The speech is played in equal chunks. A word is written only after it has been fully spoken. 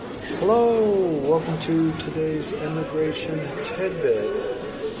Hello, welcome to today's Immigration Tidbit.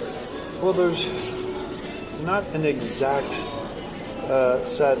 Well, there's not an exact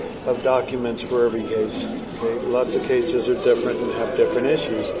set of documents for every case. Okay? Lots of cases are different and have different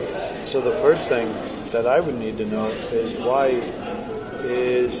issues. So the first thing that I would need to know is, why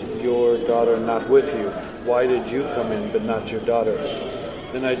is your daughter not with you? Why did you come in but not your daughter?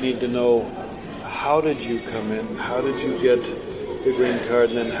 Then I'd need to know, how did you come in? How did you get the green card,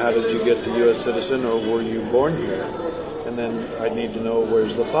 and then how did you get the U.S. citizen, or were you born here? And then I need to know,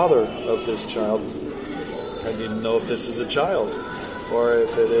 where's the father of this child? I need to know if this is a child, or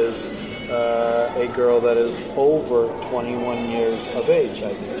if it is a girl that is over 21 years of age.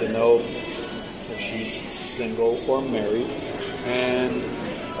 I need to know if she's single or married, and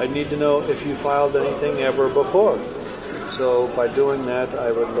I need to know if you filed anything ever before. So by doing that,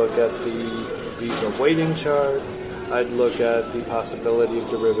 I would look at the visa waiting chart. I'd look at the possibility of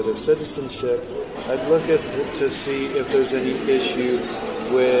derivative citizenship. I'd look at to see if there's any issue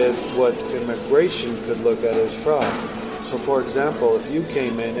with what immigration could look at as fraud. So, for example, if you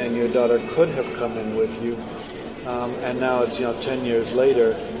came in and your daughter could have come in with you, and now it's 10 years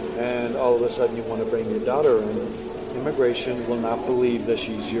later, and all of a sudden you want to bring your daughter in, immigration will not believe that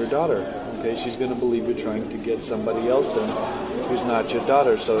she's your daughter. Okay, she's going to believe you're trying to get somebody else in who's not your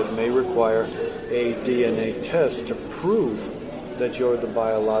daughter. So it may require a DNA test to prove that you're the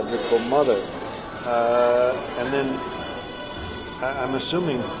biological mother. And then I'm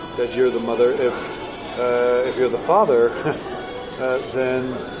assuming that you're the mother. If you're the father, then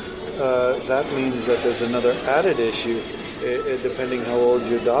that means that there's another added issue, depending how old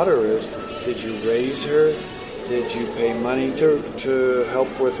your daughter is. Did you raise her? Did you pay money to help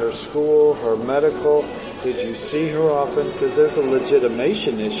with her school, her medical? Did you see her often? Because there's a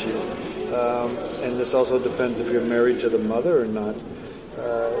legitimation issue. And this also depends if you're married to the mother or not.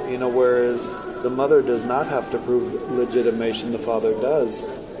 Whereas the mother does not have to prove legitimation, the father does.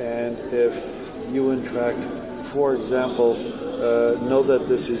 And if you, in fact, for example, know that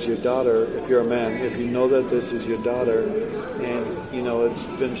this is your daughter, if you're a man, if you know that this is your daughter, and it's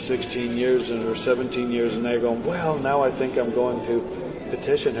been 16 years or 17 years, and they're going, well, now I think I'm going to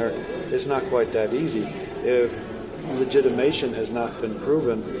petition her. It's not quite that easy. If legitimation has not been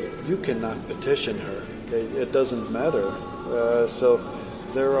proven, you cannot petition her. Okay? It doesn't matter. So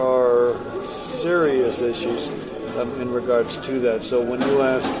there are serious issues in regards to that. So when you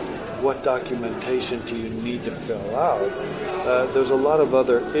ask, what documentation do you need to fill out, there's a lot of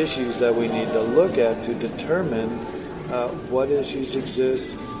other issues that we need to look at to determine what issues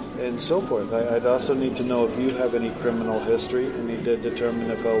exist and so forth. I'd also need to know if you have any criminal history. I need to determine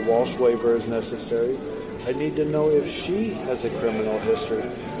if a Walsh waiver is necessary. I need to know if she has a criminal history.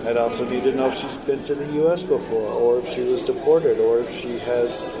 I'd also need to know if she's been to the U.S. before, or if she was deported, or if she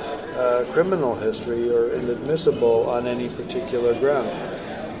has criminal history or inadmissible on any particular ground.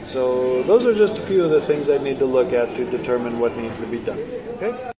 So those are just a few of the things I need to look at to determine what needs to be done.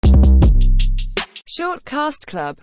 Okay? Shortcast Club.